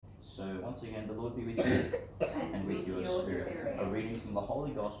So once again, the Lord be with you and with your spirit. A reading from the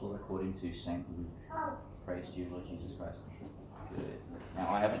Holy Gospel according to St. Luke. Praise to you, Lord Jesus Christ. Good. Now,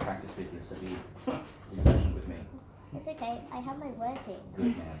 I haven't practiced with you, so be patient with me. It's okay, I have my words here.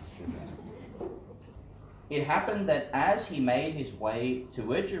 Good man, good man. It happened that as he made his way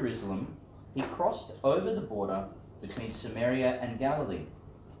toward Jerusalem, he crossed over the border between Samaria and Galilee.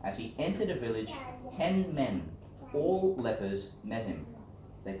 As he entered a village, 10 men, all lepers, met him.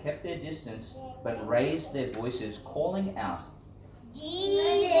 They kept their distance, but raised their voices, calling out,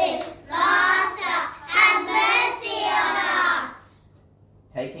 Jesus, Master, have mercy on us.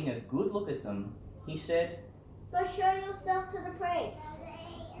 Taking a good look at them, he said, Go show yourself to the priest.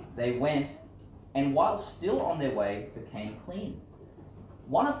 They went, and while still on their way, became clean.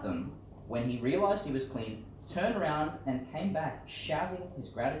 One of them, when he realized he was clean, turned around and came back, shouting his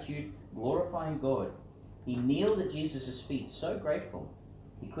gratitude, glorifying God. He kneeled at Jesus' feet, so grateful.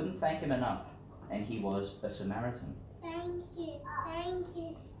 He couldn't thank him enough, and he was a Samaritan. Thank you, thank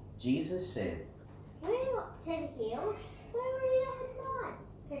you. Jesus said, We're not 10 healed, where are the other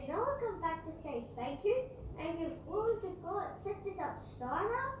 9? Can no one come back to say thank you and give glory to God set this outside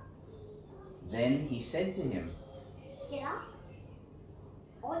us? Then he said to him, Get up.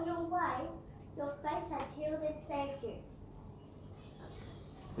 On your way, your faith has healed and saved you.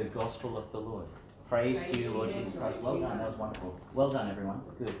 the gospel of the Lord. Praise to you, Lord Jesus Christ. Well done, that was wonderful. Well done, everyone.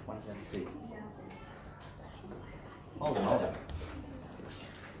 Good. Why don't you have a seat? Hold on, hold on.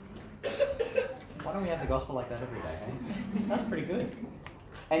 Why don't we have the gospel like that every day, eh? That's pretty good.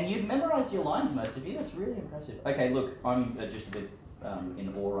 And you've memorized your lines, most of you. That's really impressive. Okay, look, I'm just a bit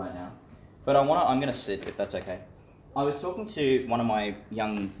in awe right now. But I'm going to sit, if that's okay. I was talking to one of my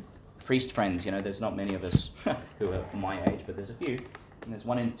young priest friends. You know, there's not many of us who are my age, but there's a few. And there's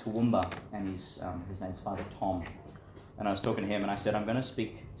one in Toowoomba, and his name's Father Tom. And I was talking to him, and I said, I'm going to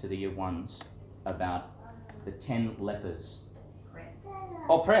speak to the year ones about the 10 lepers. Prep.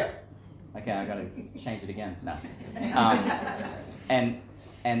 Oh, prep! Okay, I got to change it again. No.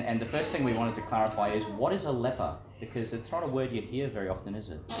 And the first thing we wanted to clarify is, what is a leper? Because it's not a word you hear very often, is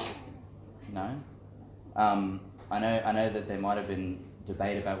it? No? I know that there might have been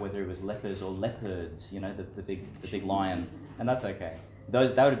debate about whether it was lepers or leopards, you know, the big lion, and that's okay.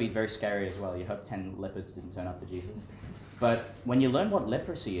 That would be very scary as well. You hope 10 leopards didn't turn up to Jesus. But when you learn what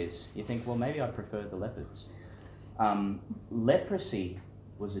leprosy is, you think, well, maybe I prefer the leopards. Leprosy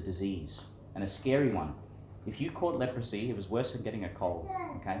was a disease, and a scary one. If you caught leprosy, it was worse than getting a cold,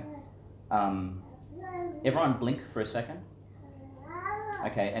 okay? Everyone blink for a second.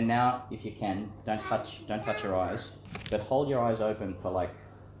 Okay, and now, if you can, don't touch your eyes, but hold your eyes open for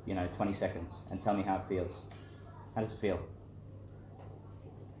 20 seconds and tell me how it feels. How does it feel?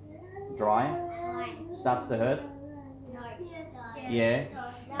 Dry? Starts to hurt? No. Yeah.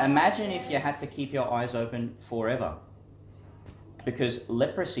 Imagine if you had to keep your eyes open forever. Because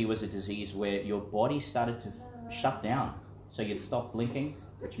leprosy was a disease where your body started to shut down. So you'd stop blinking,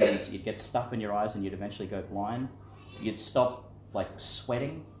 which means you'd get stuff in your eyes and you'd eventually go blind. You'd stop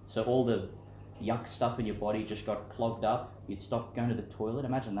sweating, so all the yuck stuff in your body just got clogged up. You'd stop going to the toilet.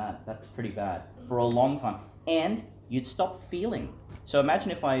 Imagine that. That's pretty bad for a long time. And you'd stop feeling. So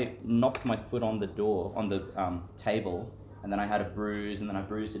imagine if I knocked my foot on the door, on the table, and then I had a bruise, and then I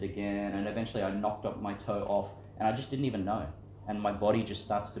bruised it again, and eventually I knocked up my toe off, and I just didn't even know. And my body just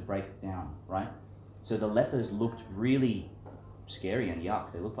starts to break down, right? So the lepers looked really scary and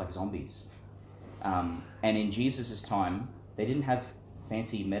yuck. They looked like zombies. And in Jesus' time, they didn't have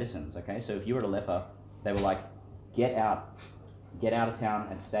fancy medicines, okay? So if you were a leper, they were like, get out of town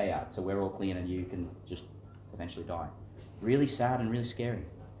and stay out, so we're all clean and you can just eventually die. Really sad and really scary.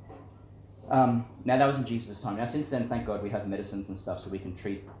 Now that was in Jesus' time. Now since then, thank God, we have medicines and stuff so we can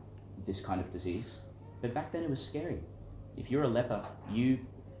treat this kind of disease. But back then it was scary. If you're a leper, you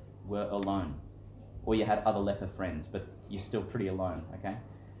were alone. Or you had other leper friends, but you're still pretty alone, okay?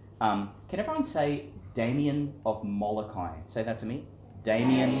 Can everyone say Damien of Molokai? Say that to me.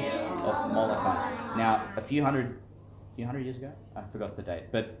 Damien of Molokai. Now, a few hundred years ago, I forgot the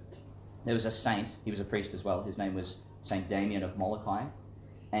date, but there was a saint, he was a priest as well, his name was Saint Damien of Molokai,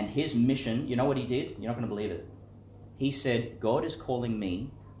 and his mission, you know what he did? You're not going to believe it. He said, God is calling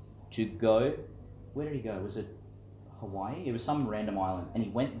me to go, where did he go? Was it Hawaii? It was some random island, and he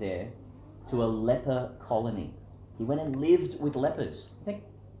went there to a leper colony. He went and lived with lepers. I think,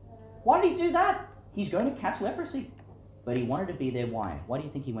 why did he do that? He's going to catch leprosy. But he wanted to be there. Why? Why do you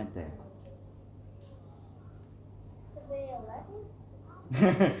think he went there?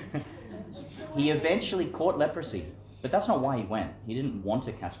 He eventually caught leprosy. But that's not why he went. He didn't want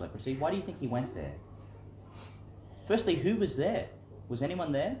to catch leprosy. Why do you think he went there? Firstly, who was there? Was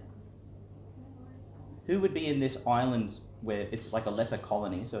anyone there? Who would be in this island where it's like a leper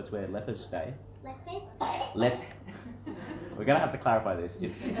colony, so it's where lepers stay? Leopards? We're gonna have to clarify this.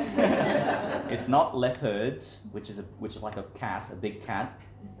 It's not leopards, which is like a cat, a big cat.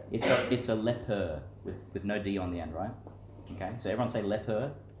 It's a leper with no D on the end, right? Okay, so everyone say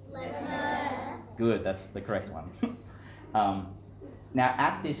leper. Leopard. Good, that's the correct one. Now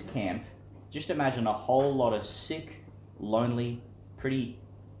at this camp, just imagine a whole lot of sick, lonely, pretty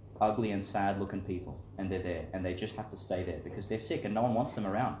ugly and sad looking people, and they're there, and they just have to stay there because they're sick and no one wants them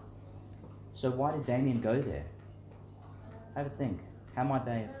around. So why did Damien go there? Have a think. How might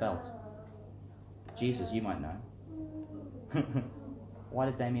they have felt? Jesus, you might know. Why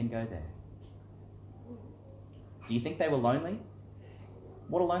did Damien go there? Do you think they were lonely?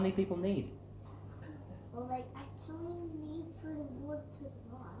 What do lonely people need? Well, they actually need food and water to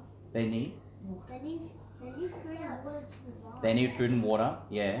survive. They need? They need food and water to survive. They need food and water,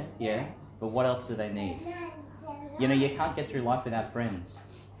 yeah. But what else do they need? You know, you can't get through life without friends.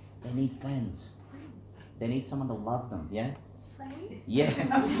 They need friends. They need someone to love them, yeah? Friends? Yeah.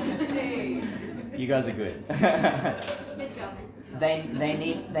 You guys are good. Good job. They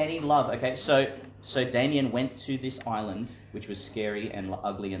need love, okay? So Damien went to this island, which was scary and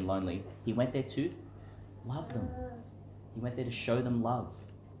ugly and lonely. He went there to love them. He went there to show them love.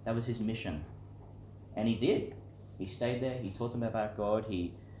 That was his mission. And he did. He stayed there. He taught them about God.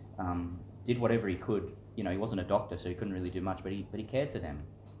 He did whatever he could. You know, he wasn't a doctor, so he couldn't really do much, but he cared for them.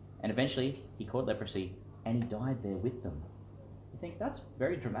 And eventually, he caught leprosy, and he died there with them. You think, that's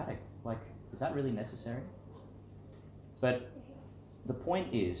very dramatic. Like, is that really necessary? But the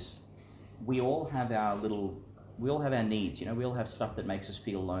point is, we all have our needs, you know, we all have stuff that makes us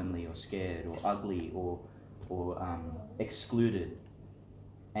feel lonely or scared or ugly or excluded.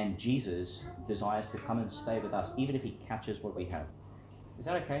 And Jesus desires to come and stay with us, even if he catches what we have. Is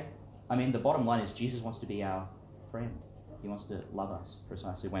that okay? I mean, the bottom line is Jesus wants to be our friend. He wants to love us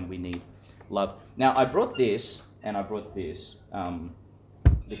precisely when we need love. Now, I brought this and I brought this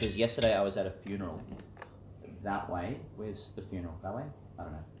because yesterday I was at a funeral that way. Where's the funeral? That way? I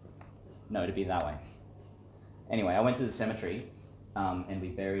don't know. No, it'd be that way. Anyway, I went to the cemetery and we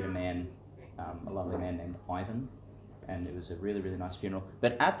buried a man, a lovely man named Ivan, and it was a really, really nice funeral.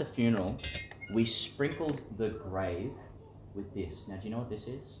 But at the funeral, we sprinkled the grave with this. Now, do you know what this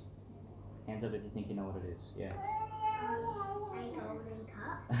is? Hands up if you think you know what it is. Yeah. A golden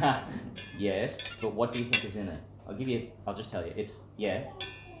cup. Yes, but what do you think is in it? I'll just tell you. It's, yeah.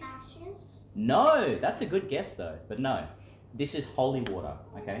 Ashes. No, that's a good guess though, but no. This is holy water,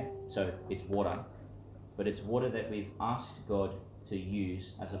 okay? So it's water, but it's water that we've asked God to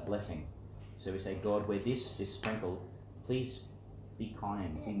use as a blessing. So we say, God, where this is sprinkled, please be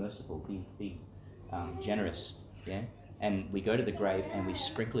kind, be merciful, be generous, yeah? And we go to the grave and we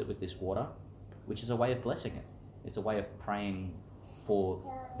sprinkle it with this water, which is a way of blessing it. It's a way of praying for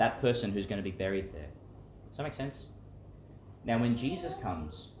that person who's going to be buried there. Does that make sense? Now, when Jesus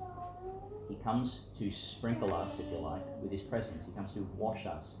comes, he comes to sprinkle us, if you like, with his presence. He comes to wash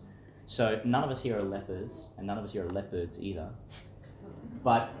us. So none of us here are lepers, and none of us here are leopards either.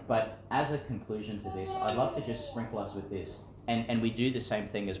 But as a conclusion to this, I'd love to just sprinkle us with this. And we do the same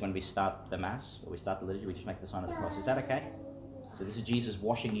thing as when we start the Mass, or we start the liturgy, we just make the sign of the cross. Is that okay? So this is Jesus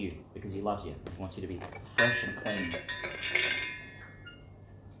washing you, because he loves you. He wants you to be fresh and clean.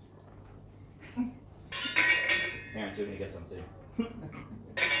 Parents, you're going to get some too.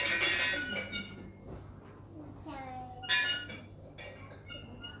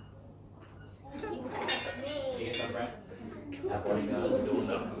 You get some, Brent? Our bodyguard, the door,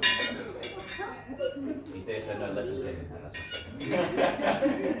 no. He's there so no lepers live in him.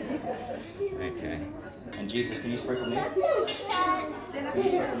 Okay. And Jesus, can you sprinkle me? Can you sprinkle me?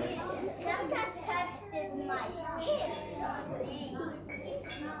 Sometimes touched in my skin.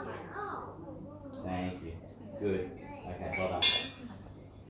 Thank you. Good.